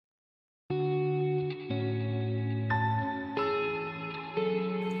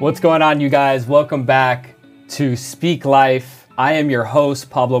What's going on, you guys? Welcome back to Speak Life. I am your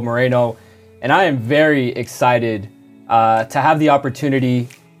host, Pablo Moreno, and I am very excited to have the opportunity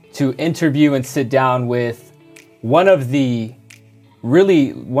to interview and sit down with one of the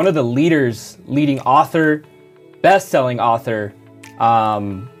leaders, leading author, best-selling author,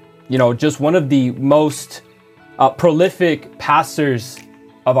 just one of the most prolific pastors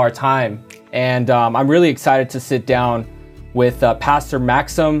of our time. And I'm really excited to sit down with Pastor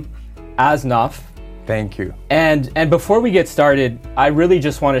Maksim Asenov. Thank you. And before we get started, I really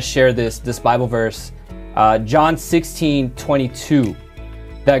just want to share this Bible verse, John 16:22,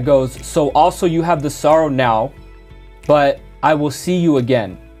 that goes, "So also you have the sorrow now, but I will see you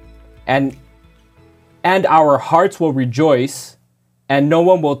again, and our hearts will rejoice, and no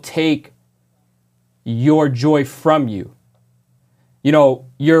one will take your joy from you." You know,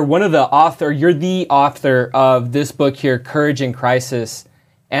 you're the author of this book here, Courage in Crisis.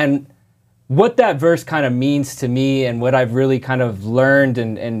 And what that verse kind of means to me, and what I've really kind of learned,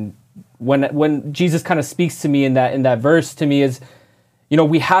 and when Jesus kind of speaks to me in that verse to me is,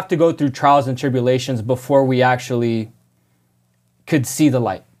 we have to go through trials and tribulations before we actually could see the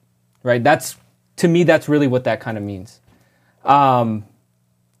light, right? That's really what that kind of means.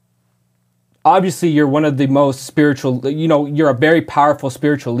 Obviously, you're one of the most spiritual, you're a very powerful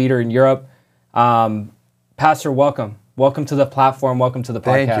spiritual leader in Europe. Pastor, welcome. Welcome to the platform. Welcome to the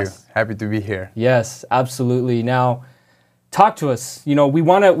podcast. Thank you. Happy to be here. Yes, absolutely. Now, talk to us. We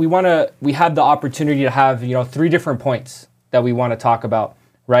have the opportunity to have, 3 different points that we want to talk about,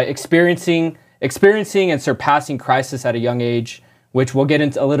 right? Experiencing and surpassing crisis at a young age, which we'll get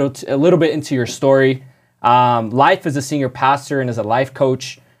into a little bit into your story. Life as a senior pastor and as a life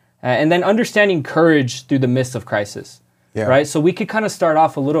coach. And then understanding courage through the midst of crisis, right? So we could kind of start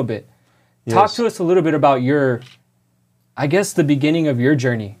off a little bit. Yes. Talk to us a little bit about the beginning of your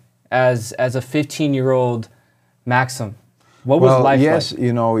journey as a 15-year-old Maksim. What was life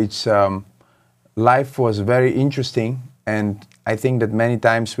like? It's life was very interesting, and I think that many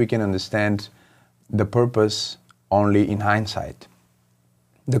times we can understand the purpose only in hindsight.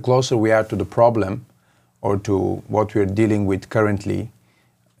 The closer we are to the problem or to what we're dealing with currently,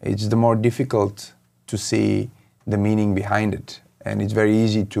 it's the more difficult to see the meaning behind it. And it's very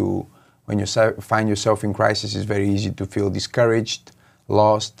easy to, when you find yourself in crisis, it's very easy to feel discouraged,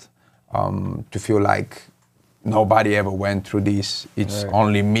 lost, to feel like nobody ever went through this, it's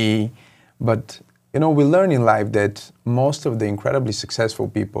only me. But, we learn in life that most of the incredibly successful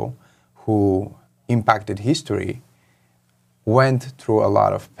people who impacted history went through a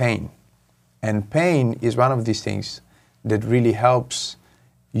lot of pain. And pain is one of these things that really helps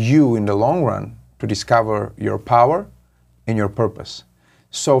you in the long run to discover your power and your purpose.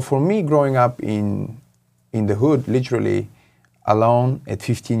 So for me, growing up in the hood, literally alone at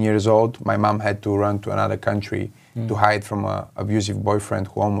 15 years old, my mom had to run to another country to hide from an abusive boyfriend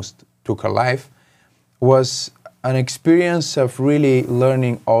who almost took her life, was an experience of really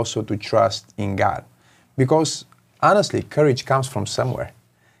learning also to trust in God. Because honestly, courage comes from somewhere.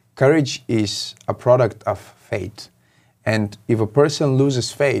 Courage is a product of faith. And if a person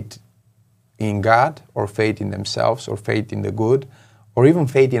loses faith in God, or faith in themselves, or faith in the good, or even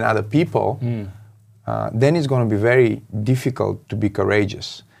faith in other people, then it's going to be very difficult to be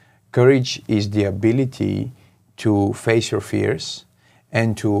courageous. Courage is the ability to face your fears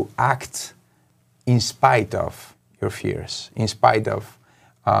and to act in spite of your fears, in spite of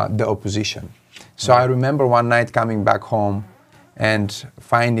the opposition. So I remember one night coming back home and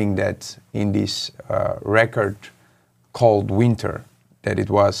finding that in this record cold winter, that it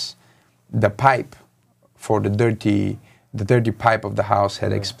was the pipe for the dirty pipe of the house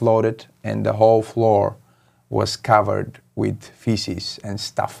had exploded, and the whole floor was covered with feces and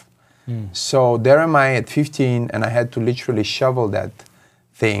stuff. So there am I at 15, and I had to literally shovel that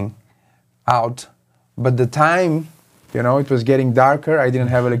thing out. But the time, it was getting darker. I didn't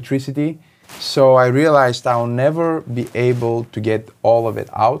have electricity. So I realized I'll never be able to get all of it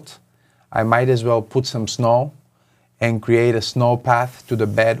out. I might as well put some snow and create a snow path to the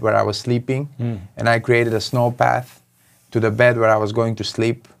bed where I was sleeping. And I created a snow path to the bed where I was going to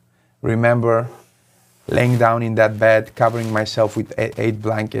sleep. Remember laying down in that bed, covering myself with 8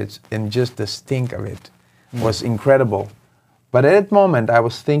 blankets, and just the stink of it was incredible. But at that moment, I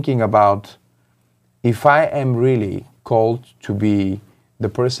was thinking about, if I am really called to be the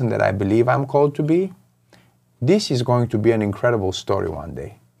person that I believe I'm called to be, this is going to be an incredible story one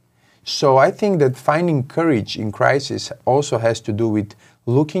day. So I think that finding courage in crisis also has to do with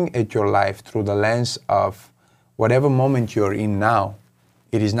looking at your life through the lens of whatever moment you're in now.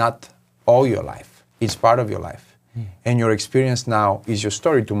 It is not all your life. It's part of your life. And your experience now is your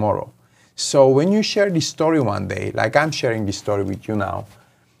story tomorrow. So when you share this story one day, like I'm sharing this story with you now,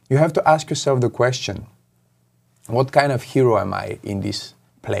 you have to ask yourself the question, what kind of hero am I in this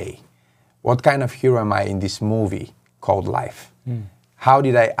play? What kind of hero am I in this movie called life? How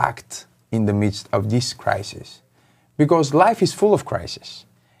did I act in the midst of this crisis? Because life is full of crises.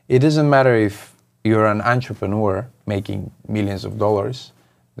 It doesn't matter if you're an entrepreneur making millions of dollars,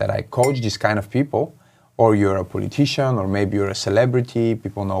 that I coach this kind of people, or you're a politician, or maybe you're a celebrity,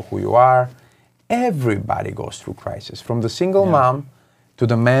 people know who you are. Everybody goes through crisis, from the single mom to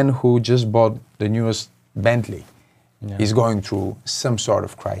the man who just bought the newest Bentley. Is going through some sort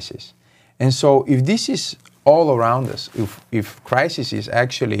of crisis. And so if this is all around us, if crisis is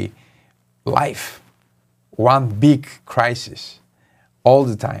actually life, one big crisis all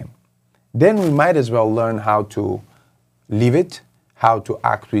the time, then we might as well learn how to live it, how to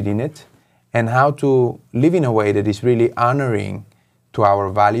act within it, and how to live in a way that is really honoring to our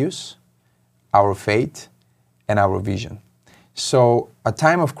values, our faith, and our vision. So a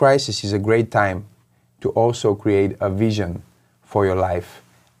time of crisis is a great time to also create a vision for your life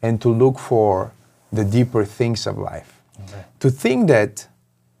and to look for the deeper things of life. Okay. To think that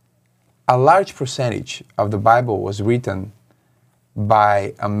a large percentage of the Bible was written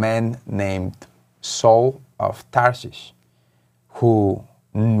by a man named Saul of Tarsus, who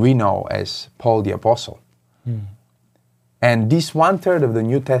we know as Paul the Apostle. And this 1/3 of the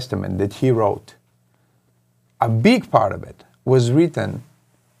New Testament that he wrote, a big part of it was written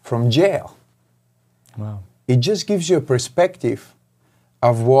from jail. Wow. It just gives you a perspective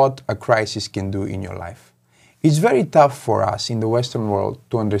of what a crisis can do in your life. It's very tough for us in the Western world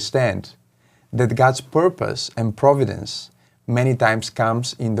to understand that God's purpose and providence many times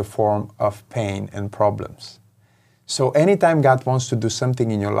comes in the form of pain and problems. So anytime God wants to do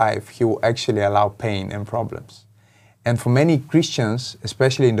something in your life, He will actually allow pain and problems. And for many Christians,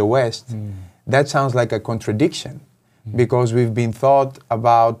 especially in the West, that sounds like a contradiction because we've been taught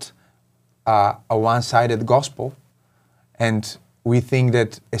about a one-sided gospel, and we think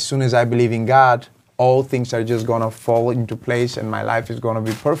that as soon as I believe in God, all things are just going to fall into place and my life is going to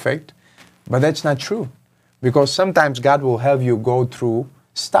be perfect. But that's not true, because sometimes God will have you go through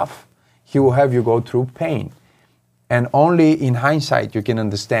stuff. He will have you go through pain. And only in hindsight you can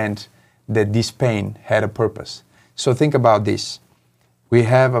understand that this pain had a purpose. So think about this. We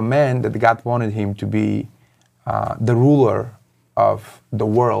have a man that God wanted him to be the ruler of the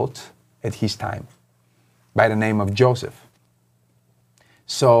world at his time, by the name of Joseph.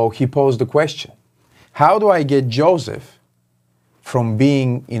 So he posed the question, how do I get Joseph from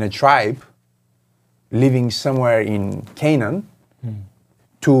being in a tribe, living somewhere in Canaan,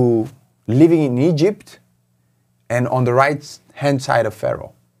 to living in Egypt and on the right-hand side of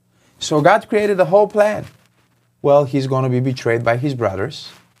Pharaoh? So God created a whole plan. Well, he's going to be betrayed by his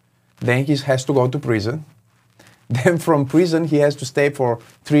brothers. Then he has to go to prison. Then from prison, he has to stay for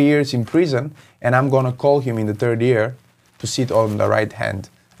 3 years in prison. And I'm going to call him in the 3rd year to sit on the right hand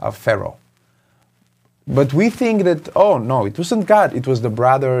of Pharaoh. But we think that, oh, no, it wasn't God. It was the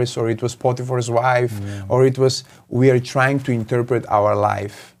brothers, or it was Potiphar's wife, or it was, we are trying to interpret our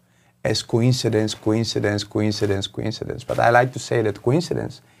life as coincidence, coincidence, coincidence, coincidence. But I like to say that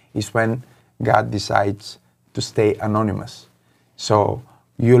coincidence is when God decides to stay anonymous. So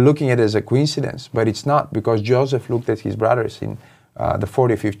you're looking at it as a coincidence, but it's not, because Joseph looked at his brothers in the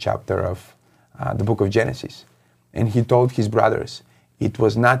 45th chapter of the book of Genesis. And he told his brothers, it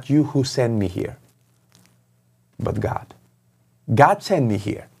was not you who sent me here, but God. God sent me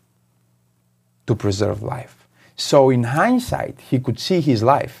here to preserve life. So in hindsight, he could see his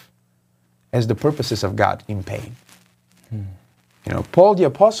life as the purposes of God in pain. You know, Paul the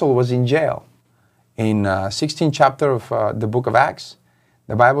Apostle was in jail. In 16th chapter of the book of Acts,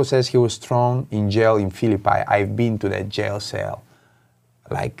 the Bible says he was thrown in jail in Philippi. I've been to that jail cell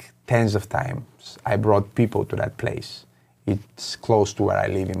like tens of times. I brought people to that place. It's close to where I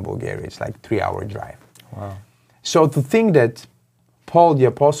live in Bulgaria. It's like 3-hour drive. Wow. So to think that Paul the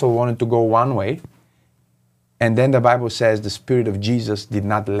Apostle wanted to go one way, and then the Bible says the Spirit of Jesus did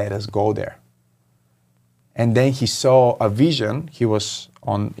not let us go there. And then he saw a vision. He was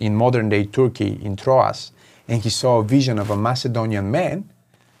in modern-day Turkey, in Troas, and he saw a vision of a Macedonian man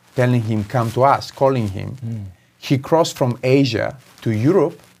telling him, come to us, calling him. He crossed from Asia to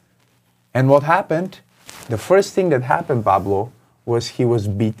Europe, and what happened? The first thing that happened, Pablo, was he was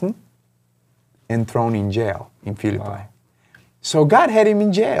beaten and thrown in jail in Philippi. Wow. So God had him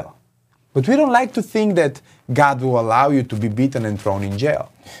in jail. But we don't like to think that God will allow you to be beaten and thrown in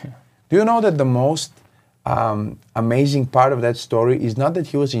jail. Do you know that the most amazing part of that story is not that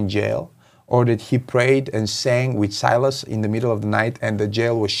he was in jail, or that he prayed and sang with Silas in the middle of the night and the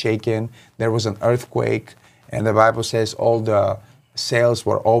jail was shaken, there was an earthquake, and the Bible says all the cells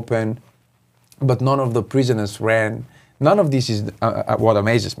were open, but none of the prisoners ran. None of this is what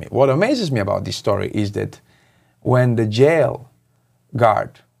amazes me. What amazes me about this story is that when the jail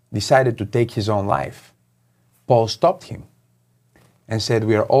guard decided to take his own life, Paul stopped him and said,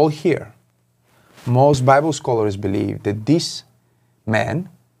 we are all here. Most Bible scholars believe that this man,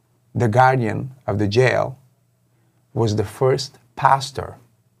 the guardian of the jail, was the first pastor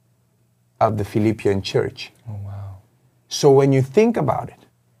of the Philippian church. Oh, wow. So when you think about it,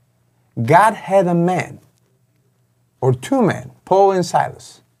 God had a man, or two men, Paul and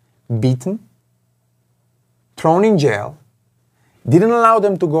Silas, beaten, thrown in jail, didn't allow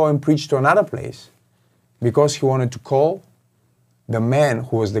them to go and preach to another place because he wanted to call the man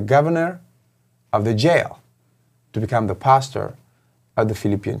who was the governor of the jail to become the pastor of the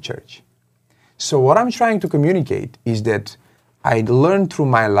Philippian church. So what I'm trying to communicate is that I learned through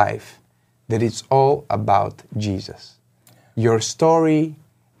my life that it's all about Jesus. Your story,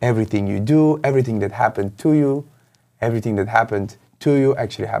 everything you do, everything that happened to you, everything that happened to you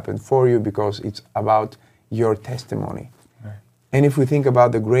actually happened for you because it's about your testimony. Right. And if we think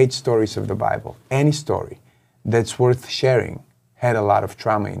about the great stories of the Bible, any story that's worth sharing had a lot of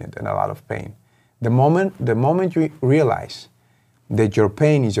trauma in it and a lot of pain. The moment you realize that your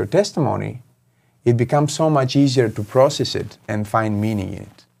pain is your testimony, it becomes so much easier to process it and find meaning in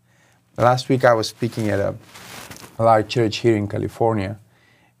it. Last week I was speaking at a large church here in California,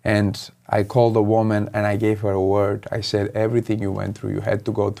 and I called a woman and I gave her a word. I said, everything you went through, you had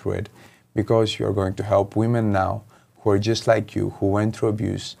to go through it because you're going to help women now who are just like you, who went through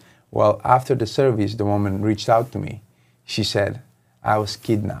abuse. Well, after the service, the woman reached out to me. She said, I was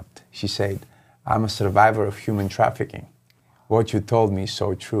kidnapped. She said, I'm a survivor of human trafficking. What you told me is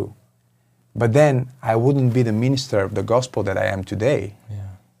so true. But then I wouldn't be the minister of the gospel that I am today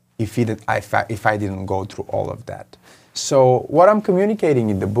if I didn't go through all of that. So what I'm communicating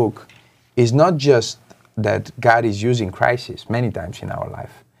in the book is not just that God is using crisis many times in our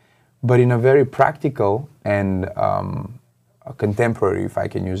life, but in a very practical and a contemporary, if I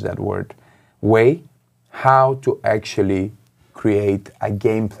can use that word, way, how to actually create a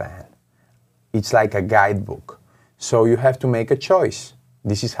game plan. It's like a guidebook. So you have to make a choice.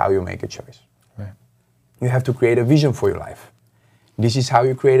 This is how you make a choice. Right. You have to create a vision for your life. This is how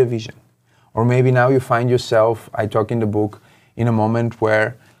you create a vision. Or maybe now you find yourself, I talk in the book, in a moment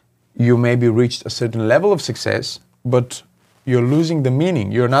where you maybe reached a certain level of success, but you're losing the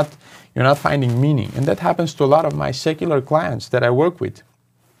meaning. You're not finding meaning. And that happens to a lot of my secular clients that I work with,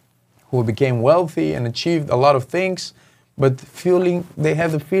 who became wealthy and achieved a lot of things, but they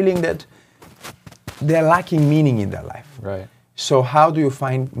have the feeling that they're lacking meaning in their life. Right. So how do you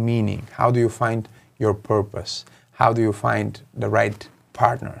find meaning? How do you find your purpose? How do you find the right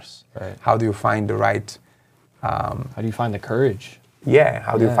partners? Right. How do you find the right... how do you find the courage? Yeah,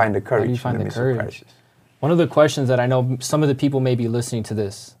 how do you find the courage? How do you find in the the courage? crisis? One of the questions that I know some of the people may be listening to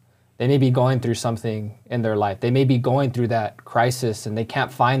this, they may be going through something in their life. They may be going through that crisis and they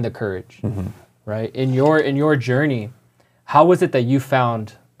can't find the courage, right? In your journey, how was it that you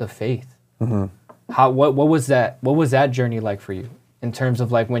found the faith? What was that journey like for you in terms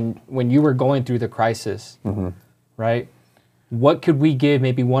of like when you were going through the crisis, right? What could we give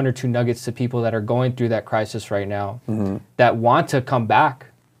maybe one or two nuggets to people that are going through that crisis right now that want to come back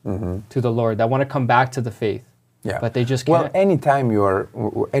to the Lord, that want to come back to the faith, but they just can't? Well,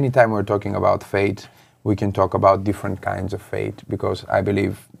 anytime we're talking about faith, we can talk about different kinds of faith because I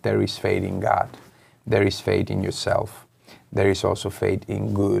believe there is faith in God, there is faith in yourself, there is also faith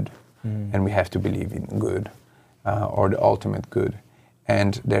in good. And we have to believe in good, or the ultimate good.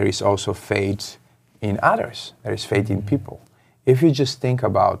 And there is also faith in others. There is faith in people. If you just think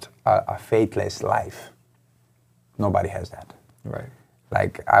about a faithless life, nobody has that. Right.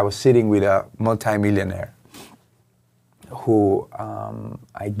 Like I was sitting with a multimillionaire who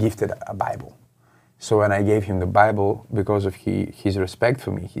I gifted a Bible. So when I gave him the Bible, because of his respect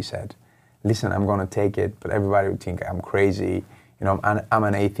for me, he said, listen, I'm going to take it, but everybody would think I'm crazy. You know, I'm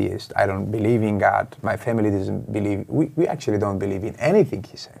an atheist. I don't believe in God. My family doesn't believe. We actually don't believe in anything,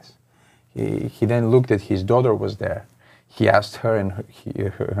 he says. He then looked at his daughter was there. He asked her and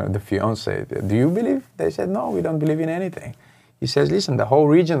the fiance, do you believe? They said, no, we don't believe in anything. He says, listen, the whole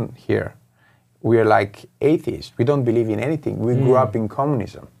region here, we are like atheists. We don't believe in anything. We grew up in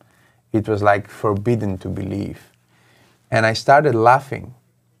communism. It was like forbidden to believe. And I started laughing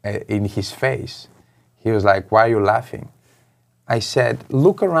in his face. He was like, why are you laughing? I said,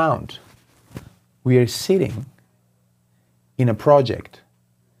 look around. We are sitting in a project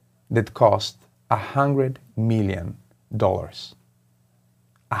that cost $100 million.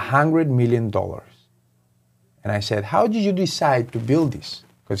 $100 million. And I said, how did you decide to build this?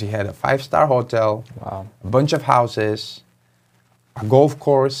 Because he had a 5-star hotel, Wow. a bunch of houses, a golf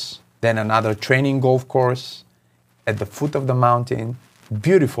course, then another training golf course at the foot of the mountain.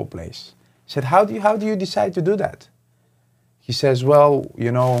 Beautiful place. I said, how do you decide to do that? He says, well,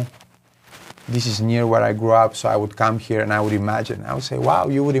 you know, this is near where I grew up, so I would come here and I would imagine. I would say, wow,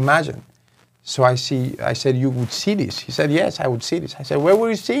 you would imagine. So I said, you would see this? He said, yes, I would see this. I said, where were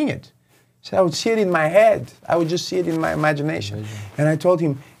you seeing it? He said, I would see it in my head. I would just see it in my imagination. And I told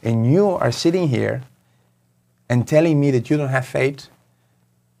him, and you are sitting here and telling me that you don't have faith?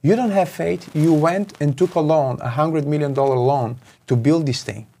 You don't have faith. You went and took a loan, $100 million loan, to build this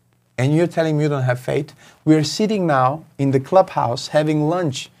thing. And you're telling me you don't have faith? We're sitting now in the clubhouse having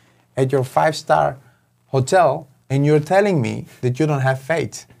lunch at your 5-star hotel, and you're telling me that you don't have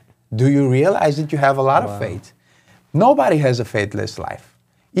faith. Do you realize that you have a lot of faith? Nobody has a faithless life.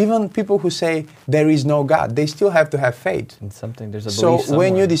 Even people who say there is no God, they still have to have faith. In something, there's a So belief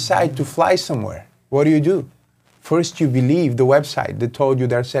when you somewhere. decide to fly somewhere, what do? First, you believe the website that told you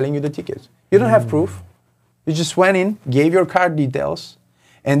they're selling you the tickets. You don't have proof. You just went in, gave your card details,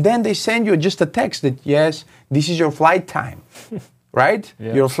 and then they send you just a text that, yes, this is your flight time, right?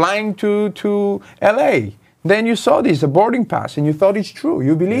 Yeah. You're flying to LA. Then you saw this, a boarding pass, and you thought it's true.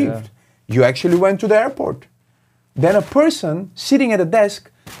 You believed. You actually went to the airport. Then a person sitting at a desk,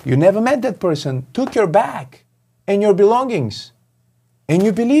 you never met that person, took your bag and your belongings. And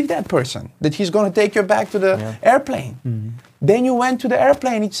you believe that person, that he's going to take you back to the airplane. Then you went to the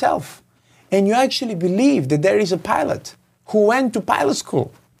airplane itself. And you actually believe that there is a pilot who went to pilot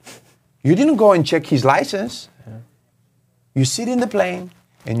school. You didn't go and check his license. You sit in the plane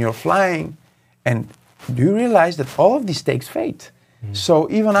and you're flying. And do you realize that all of this takes faith? So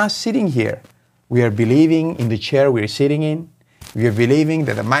even us sitting here, we are believing in the chair we're sitting in. We are believing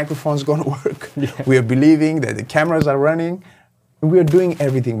that the microphone's going to work. We are believing that the cameras are running. We are doing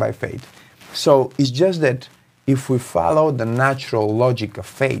everything by faith. So it's just that if we follow the natural logic of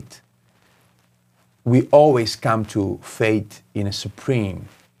faith, we always come to faith in a supreme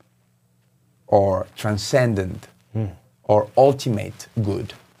or transcendent or ultimate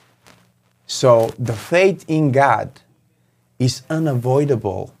good. So the faith in God is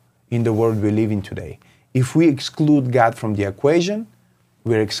unavoidable in the world we live in today. If we exclude God from the equation,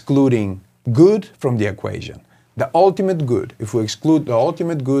 we're excluding good from the equation. The ultimate good. If we exclude the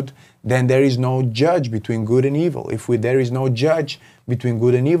ultimate good, then there is no judge between good and evil. If there is no judge between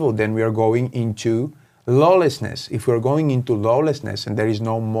good and evil, then we are going into lawlessness. If we are going into lawlessness and there is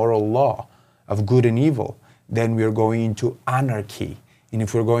no moral law of good and evil, then we are going into anarchy. And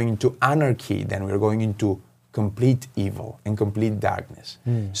if we're going into anarchy, then we're going into complete evil and complete darkness.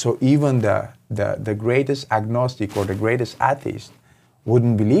 So even the greatest agnostic or the greatest atheist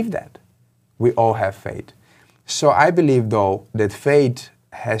wouldn't believe that. We all have faith. So I believe, though, that faith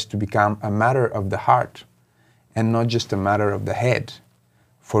has to become a matter of the heart and not just a matter of the head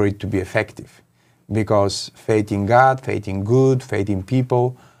for it to be effective. Because faith in God, faith in good, faith in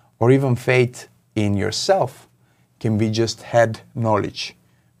people, or even faith in yourself can be just head knowledge.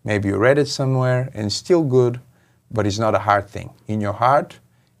 Maybe you read it somewhere and it's still good, but it's not a hard thing. In your heart,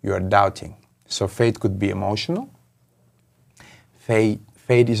 you are doubting. So faith could be emotional. Faith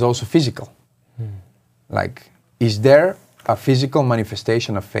is also physical. Like, is there a physical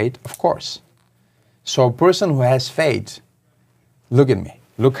manifestation of faith? Of course. So a person who has faith, look at me.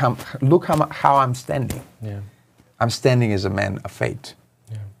 Look how I'm standing. I'm standing as a man of faith.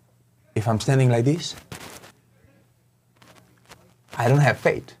 If I'm standing like this, I don't have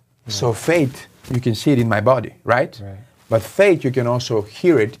faith. So faith, you can see it in my body, right? But faith, you can also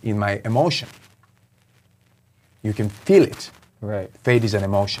hear it in my emotion. You can feel it. Faith is an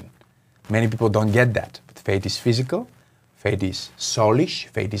emotion. Many people don't get that. But faith is physical, faith is soulish,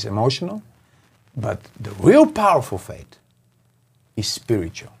 faith is emotional. But the real powerful faith is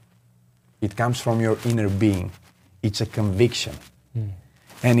spiritual. It comes from your inner being. It's a conviction.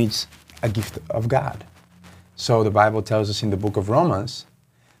 And it's a gift of God. So the Bible tells us in the book of Romans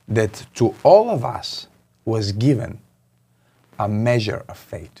that to all of us was given a measure of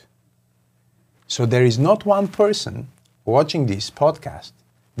faith. So there is not one person watching this podcast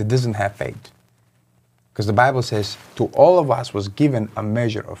that doesn't have faith. Because the Bible says to all of us was given a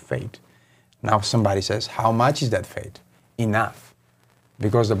measure of faith. Now somebody says, how much is that faith? Enough.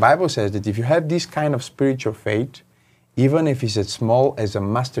 Because the Bible says that if you have this kind of spiritual faith, even if it's as small as a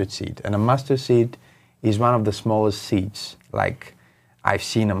mustard seed, and a mustard seed is one of the smallest seeds, like I've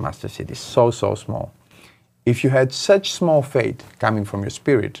seen a mustard seed, it's so small. If you had such small faith coming from your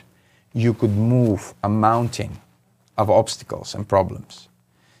spirit, you could move a mountain of obstacles and problems.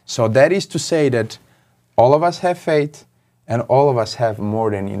 So that is to say that all of us have faith, and all of us have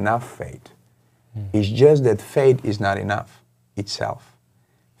more than enough faith. It's just that faith is not enough itself.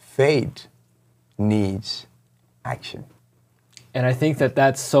 Faith needs action. And I think that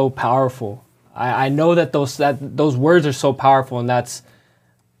that's so powerful. I know that those words are so powerful, and that's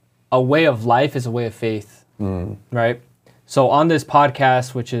a way of life is a way of faith, right? So on this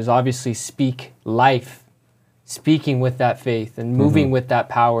podcast, which is obviously Speak Life, speaking with that faith and moving with that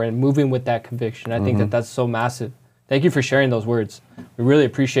power and moving with that conviction, I think that that's so massive. Thank you for sharing those words. We really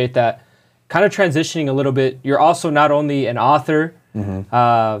appreciate that. Kind of transitioning a little bit, you're also not only an author,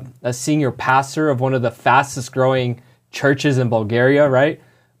 a senior pastor of one of the fastest growing churches in Bulgaria, right?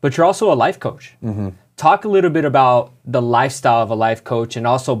 But you're also a life coach. Talk a little bit about the lifestyle of a life coach and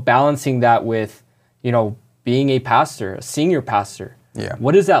also balancing that with, you know, being a pastor, a senior pastor. Yeah.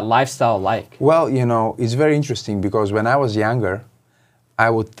 What is that lifestyle like? Well, you know, it's very interesting because when I was younger, I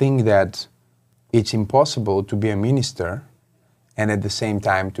would think that it's impossible to be a minister and at the same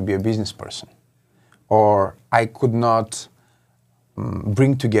time to be a business person. Or I could not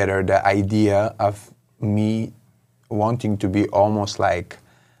bring together the idea of me wanting to be almost like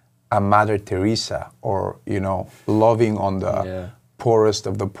a Mother Teresa, or, you know, loving on the poorest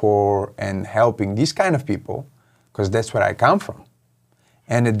of the poor and helping these kind of people, because that's where I come from.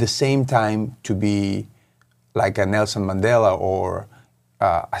 And at the same time to be like a Nelson Mandela or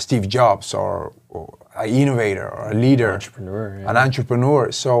a Steve Jobs or an innovator or a leader, an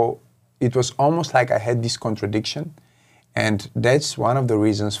entrepreneur. So it was almost like I had this contradiction. And that's one of the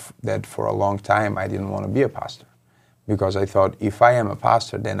reasons that for a long time I didn't want to be a pastor. Because I thought if I am a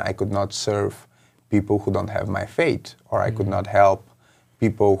pastor, then I could not serve people who don't have my faith, or I could not help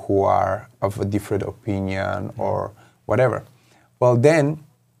people who are of a different opinion or whatever. Well, then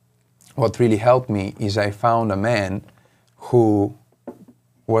what really helped me is I found a man who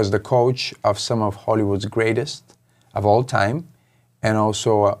was the coach of some of Hollywood's greatest of all time, and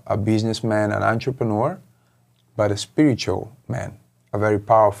also a businessman, an entrepreneur, but a spiritual man, a very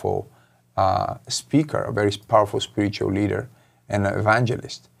powerful speaker, a very powerful spiritual leader, and an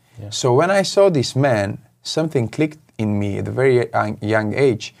evangelist. Yeah. So when I saw this man, something clicked in me at a very young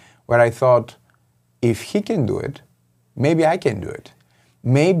age, where I thought, if he can do it, maybe I can do it.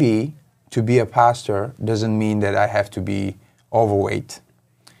 Maybe to be a pastor doesn't mean that I have to be overweight,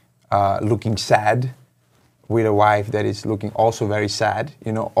 looking sad, with a wife that is looking also very sad.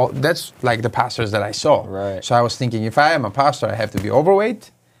 You know, that's like the pastors that I saw. Right. So I was thinking, if I am a pastor, I have to be overweight,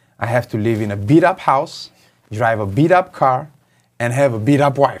 I have to live in a beat-up house, drive a beat-up car, and have a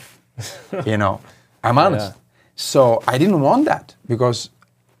beat-up wife. You know, I'm honest. Yeah. So I didn't want that, because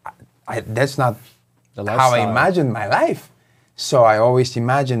that's not how I imagined my life. So I always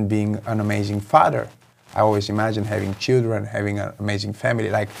imagined being an amazing father. I always imagined having children, having an amazing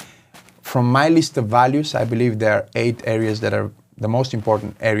family. Like, from my list of values, I believe there are 8 areas that are the most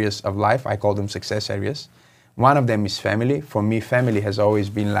important areas of life. I call them success areas. One of them is family. For me, family has always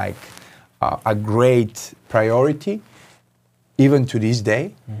been like a great priority, even to this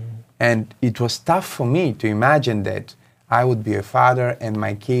day. And it was tough for me to imagine that I would be a father and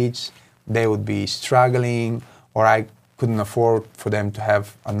my kids, they would be struggling, or I couldn't afford for them to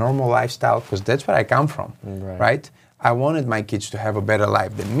have a normal lifestyle, because that's where I come from, right? I wanted my kids to have a better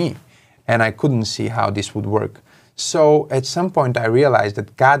life than me, and I couldn't see how this would work. So at some point I realized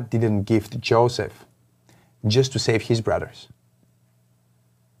that God didn't gift Joseph just to save his brothers.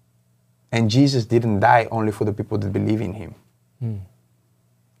 And Jesus didn't die only for the people that believe in him.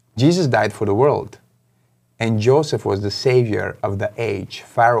 Jesus died for the world. And Joseph was the savior of the age.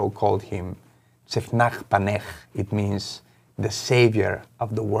 Pharaoh called him Tsefnach Panech. It means the savior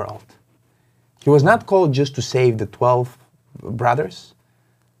of the world. He was not called just to save the 12 brothers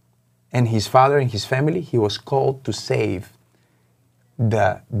and his father and his family. He was called to save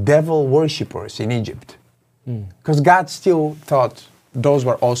the devil worshippers in Egypt. Because God still thought those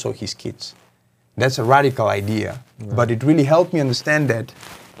were also his kids. That's a radical idea. But it really helped me understand that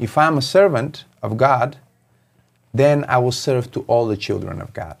if I'm a servant of God, then I will serve to all the children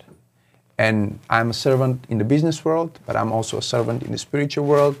of God. And I'm a servant in the business world, but I'm also a servant in the spiritual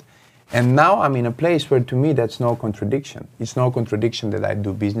world. And now I'm in a place where, to me, that's no contradiction. It's no contradiction that I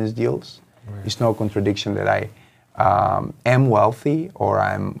do business deals. It's no contradiction that I am wealthy, or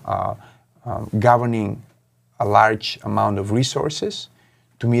I'm governing a large amount of resources.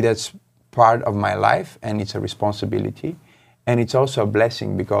 To me, that's part of my life, and it's a responsibility. And it's also a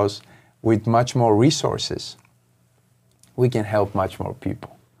blessing, because with much more resources, we can help much more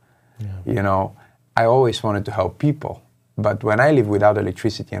people. You know, I always wanted to help people, But when I live without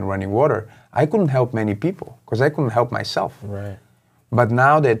electricity and running water, I couldn't help many people because I couldn't help myself. Right. But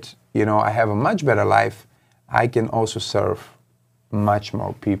now that, I have a much better life, I can also serve much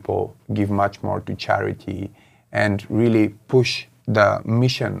more people, give much more to charity, and really push the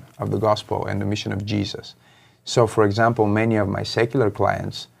mission of the gospel and the mission of Jesus. So, for example, many of my secular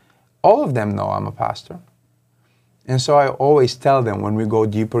clients, all of them know I'm a pastor. And so I always tell them, when we go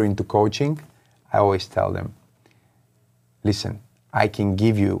deeper into coaching, I always tell them, listen, I can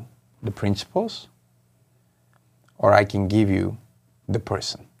give you the principles, or I can give you the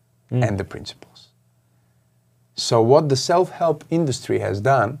person and the principles. So what the self-help industry has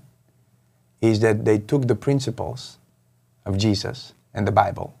done is that they took the principles of Jesus and the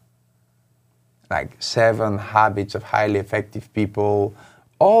Bible, like 7 Habits of Highly Effective People.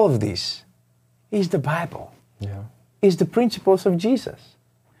 All of this is the Bible. Yeah. Is the principles of Jesus.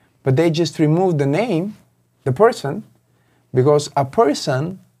 But they just removed the name, the person, because a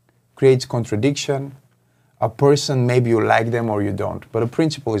person creates contradiction. A person, maybe you like them or you don't, but a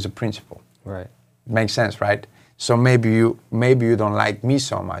principle is a principle. Right. Makes sense, right? So maybe you don't like me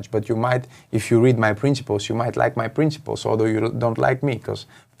so much, but you might, if you read my principles, you might like my principles, although you don't like me, because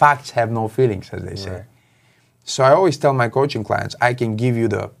facts have no feelings, as they say. Right. So I always tell my coaching clients, I can give you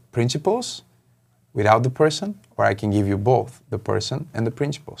the principles without the person, or I can give you both, the person and the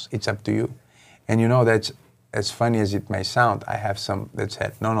principles. It's up to you. And that's as funny as it may sound. I have some that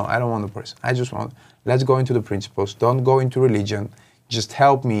said, no, I don't want the person. I just want, let's go into the principles. Don't go into religion. Just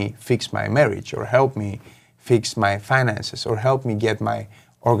help me fix my marriage, or help me fix my finances, or help me get my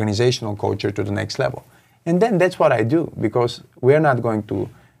organizational culture to the next level. And then that's what I do, because we're not going to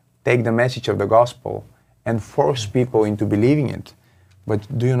take the message of the gospel and force people into believing it.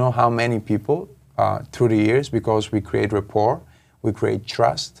 But do you know how many people through the years, because we create rapport, we create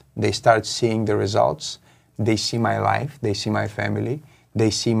trust, they start seeing the results, they see my life, they see my family,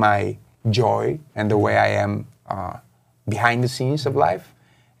 they see my joy and the way I am behind the scenes of life,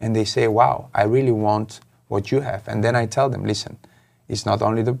 and they say, wow, I really want what you have. And then I tell them, listen, it's not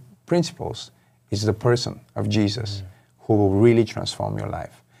only the principles, it's the person of Jesus who will really transform your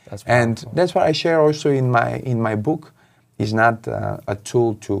life. And that's what I share also in my book. It's not a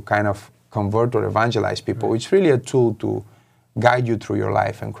tool to kind of convert or evangelize people. It's really a tool to guide you through your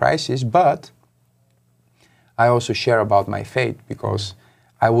life and crisis. But I also share about my faith, because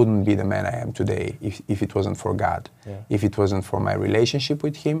I wouldn't be the man I am today if it wasn't for God, if it wasn't for my relationship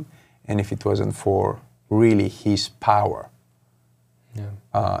with Him, and if it wasn't for really His power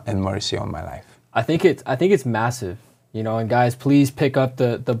and mercy on my life. I think it's massive, and guys, please pick up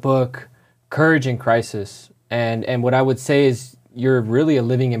the book Courage in Crisis. And what I would say is, you're really a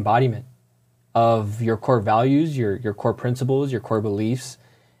living embodiment of your core values, your core principles, your core beliefs.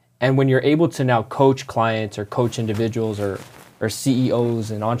 And when you're able to now coach clients or coach individuals or CEOs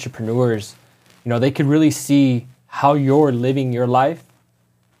and entrepreneurs, they could really see how you're living your life.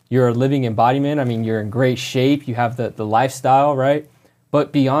 You're a living embodiment. I mean, you're in great shape. You have the lifestyle, right?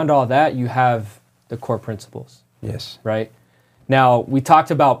 But beyond all that, you have the core principles. Yes. Right? Now, we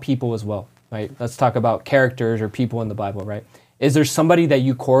talked about people as well, right? Let's talk about characters or people in the Bible, right? Is there somebody that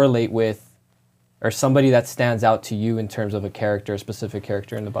you correlate with, or somebody that stands out to you in terms of a specific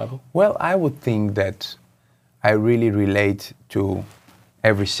character in the Bible? Well, I would think that I really relate to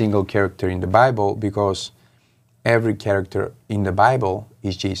every single character in the Bible, because every character in the Bible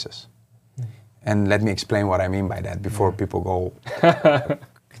is Jesus. And let me explain what I mean by that before people go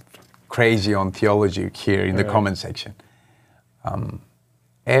crazy on theology here in the comment section.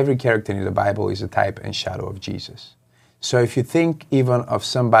 Every character in the Bible is a type and shadow of Jesus. So if you think even of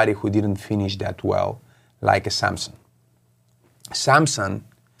somebody who didn't finish that well, like a Samson. Samson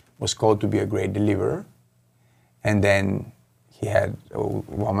was called to be a great deliverer, and then he had a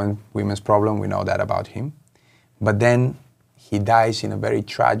women's problem, we know that about him. But then he dies in a very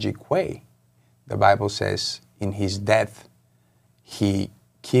tragic way. The Bible says in his death, he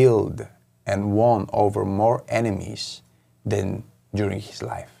killed and won over more enemies than during his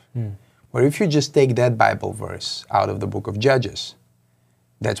life. But if you just take that Bible verse out of the book of Judges,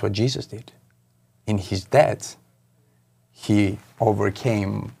 that's what Jesus did. In his death, he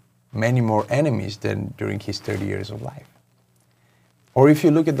overcame many more enemies than during his 30 years of life. Or if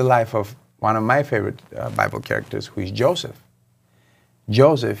you look at the life of one of my favorite Bible characters, who is Joseph.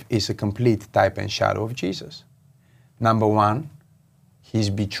 Joseph is a complete type and shadow of Jesus. Number one, he's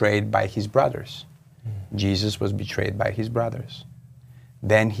betrayed by his brothers. Jesus was betrayed by his brothers.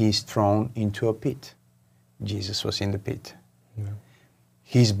 Then he's thrown into a pit. Jesus was in the pit.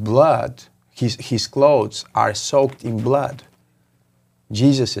 His blood, his clothes are soaked in blood.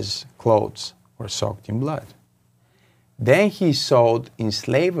 Jesus' clothes were soaked in blood. Then he sold in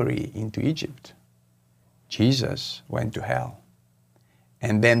slavery into Egypt. Jesus went to hell.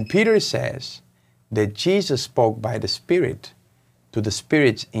 And then Peter says that Jesus spoke by the Spirit to the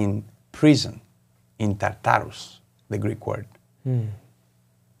spirits in prison, in Tartarus, the Greek word.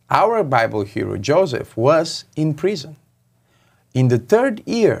 Our Bible hero, Joseph, was in prison. In the 3rd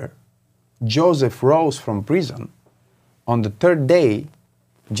year, Joseph rose from prison. On the 3rd day,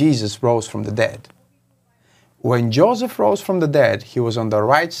 Jesus rose from the dead. When Joseph rose from the dead, he was on the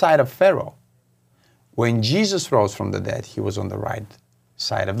right side of Pharaoh. When Jesus rose from the dead, he was on the right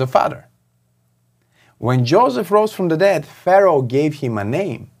side of the Father. When Joseph rose from the dead, Pharaoh gave him a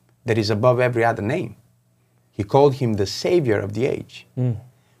name that is above every other name. He called him the Savior of the age.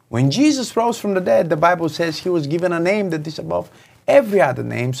 When Jesus rose from the dead, the Bible says he was given a name that is above every other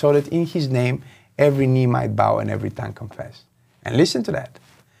name, so that in his name every knee might bow and every tongue confess. And listen to that.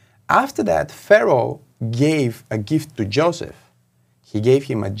 After that, Pharaoh gave a gift to Joseph. He gave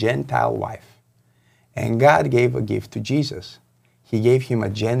him a Gentile wife. And God gave a gift to Jesus. He gave him a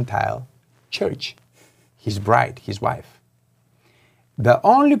Gentile church, his bride, his wife. The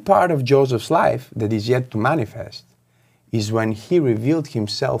only part of Joseph's life that is yet to manifest is when he revealed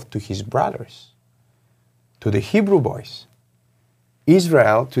himself to his brothers, to the Hebrew boys.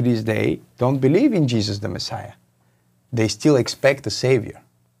 Israel, to this day, don't believe in Jesus the Messiah. They still expect a Savior.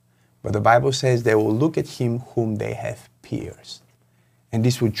 But the Bible says they will look at him whom they have pierced. And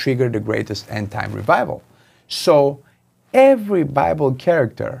this would trigger the greatest end-time revival. So every Bible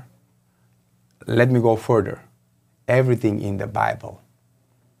character, let me go further, everything in the Bible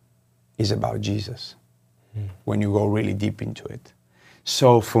is about Jesus when you go really deep into it.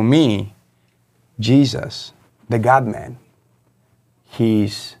 So for me, Jesus, the God-man,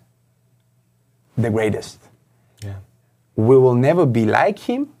 he's the greatest. Yeah. We will never be like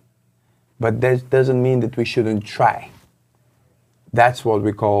him, but that doesn't mean that we shouldn't try. That's what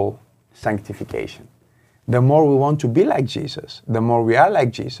we call sanctification. The more we want to be like Jesus, the more we are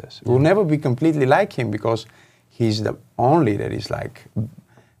like Jesus. We'll never be completely like him because he's the only that is like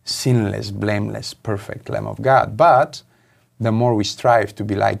sinless, blameless, perfect Lamb of God. But the more we strive to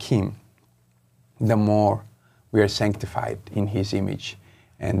be like him, the more we are sanctified in his image.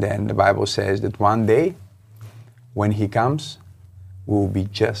 And then the Bible says that one day, when he comes, we will be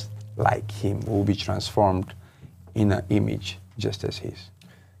just like him. We will be transformed in an image just as his.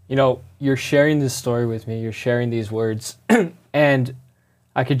 You know, you're sharing this story with me, you're sharing these words, and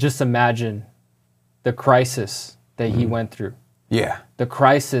I could just imagine the crisis that he went through. Yeah. The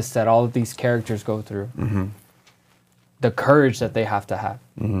crisis that all of these characters go through. The courage that they have to have,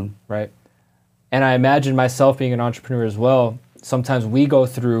 right? And I imagine myself being an entrepreneur as well, sometimes we go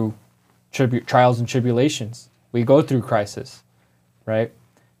through trials and tribulations. We go through crisis, right?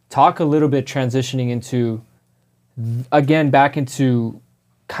 Talk a little bit transitioning into, again, back into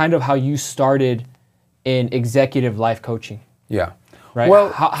kind of how you started in executive life coaching. Yeah. Right?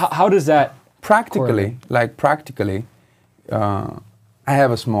 Well, how does that practically, I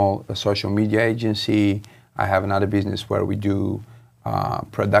have a small social media agency. I have another business where we do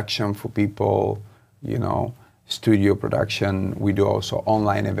production for people, you know, studio production. We do also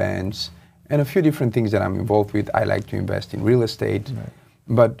online events and a few different things that I'm involved with. I like to invest in real estate. Right.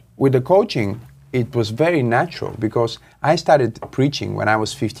 But with the coaching, it was very natural because I started preaching when I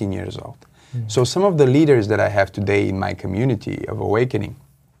was 15 years old. So some of the leaders that I have today in my community of Awakening,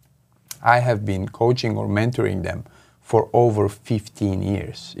 I have been coaching or mentoring them for over 15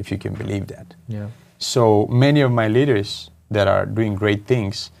 years, if you can believe that. Yeah. So many of my leaders that are doing great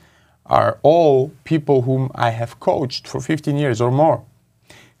things are all people whom I have coached for 15 years or more.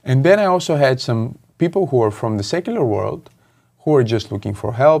 And then I also had some people who are from the secular world who are just looking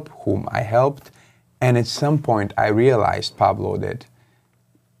for help, whom I helped. And at some point I realized, Pablo, that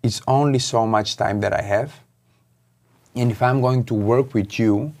it's only so much time that I have. And if I'm going to work with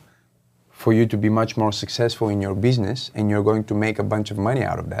you for you to be much more successful in your business and you're going to make a bunch of money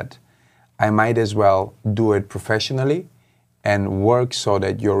out of that, I might as well do it professionally and work so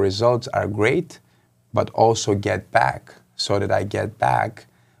that your results are great, but also get back so that I get back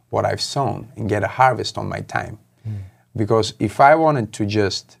what I've sown and get a harvest on my time. Because if I wanted to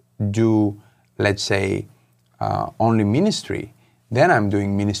just do, let's say, only ministry, then I'm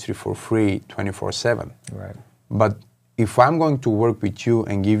doing ministry for free 24/7. Right. But if I'm going to work with you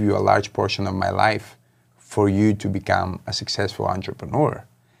and give you a large portion of my life for you to become a successful entrepreneur,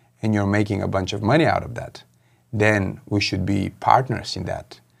 and you're making a bunch of money out of that, then we should be partners in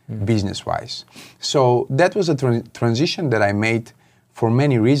that, business-wise. So that was a transition that I made for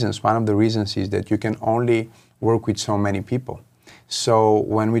many reasons. One of the reasons is that you can only work with so many people. So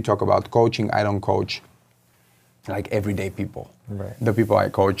when we talk about coaching, I don't coach like everyday people. Right. The people I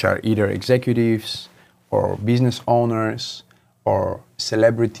coach are either executives or business owners or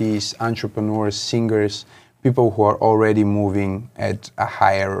celebrities, entrepreneurs, singers, people who are already moving at a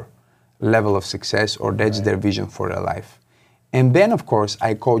higher level of success, or that's their vision for their life. And then, of course,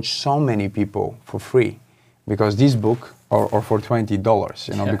 I coach so many people for free because this book, or for $20,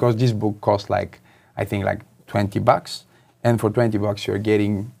 you know, because this book costs I think $20. And for $20, you're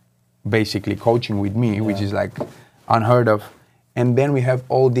getting basically coaching with me, which is like unheard of. And then we have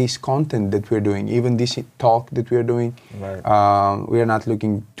all this content that we're doing, even this talk that we're doing. Right. We are not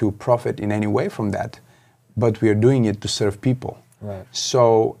looking to profit in any way from that, but we are doing it to serve people. Right.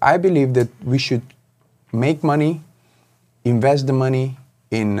 So I believe that we should make money, invest the money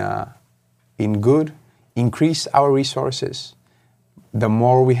in good, increase our resources. The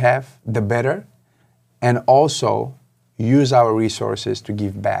more we have, the better. And also use our resources to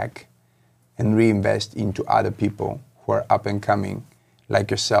give back and reinvest into other people who are up and coming,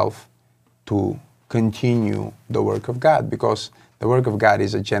 like yourself, to continue the work of God. Because the work of God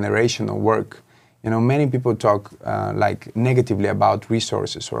is a generational work. You know, many people talk negatively about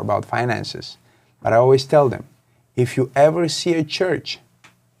resources or about finances. But I always tell them, if you ever see a church,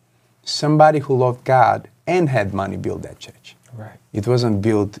 somebody who loved God and had money build that church. Right. It wasn't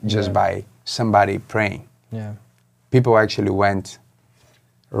built just by somebody praying. Yeah. People actually went,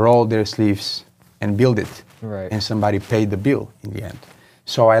 rolled their sleeves, and built it. Right. And somebody paid the bill in the end.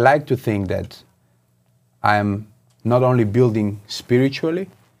 So I like to think that I'm not only building spiritually,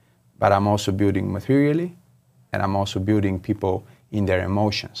 but I'm also building materially, and I'm also building people in their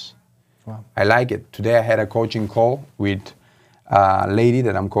emotions. Wow. I like it. Today I had a coaching call with a lady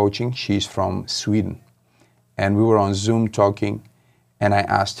that I'm coaching. She's from Sweden. And we were on Zoom talking, and I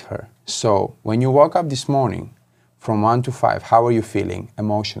asked her, so when you woke up this morning from 1 to 5, how are you feeling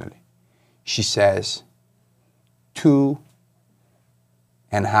emotionally? She says,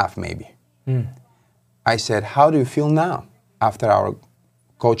 2.5 maybe. I said, how do you feel now after our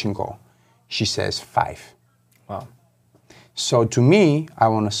coaching call? She says 5. Wow. So to me, I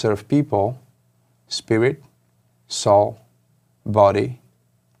want to serve people, spirit, soul, body,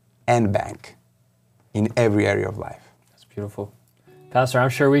 and bank in every area of life. That's beautiful. Pastor, I'm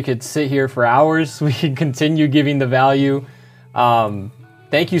sure we could sit here for hours. We could continue giving the value.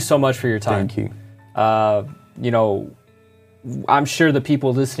 Thank you so much for your time. Thank you. You know, I'm sure the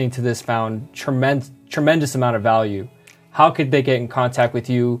people listening to this found tremendous amount of value. How could they get in contact with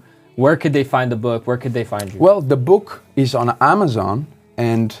you? Where could they find the book? Where could they find you? Well, the book is on Amazon,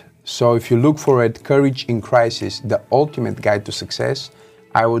 and so if you look for it, Courage in Crisis, the ultimate guide to success,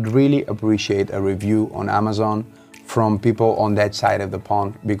 I would really appreciate a review on Amazon from people on that side of the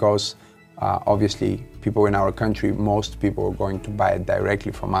pond, because obviously people in our country, most people are going to buy it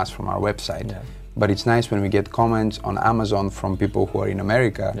directly from us, from our website. Yeah. But it's nice when we get comments on Amazon from people who are in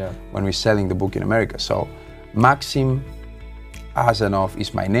America when we're selling the book in America. So Maksim Asenov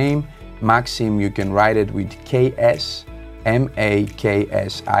is my name. Maksim, you can write it with KS,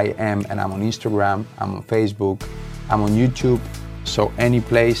 M-A-K-S-I-M, and I'm on Instagram, I'm on Facebook, I'm on YouTube. So any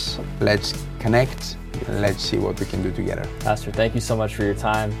place, let's connect and let's see what we can do together. Pastor, thank you so much for your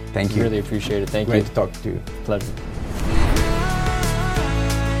time. Thank you. Really appreciate it. Thank you. Great to talk to you. Pleasure.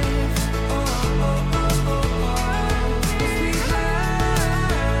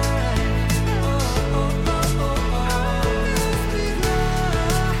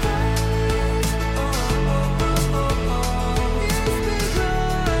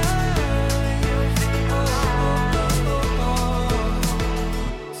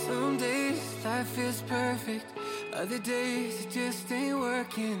 Other days it just ain't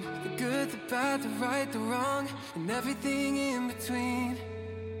working. The good, the bad, the right, the wrong, and everything in between.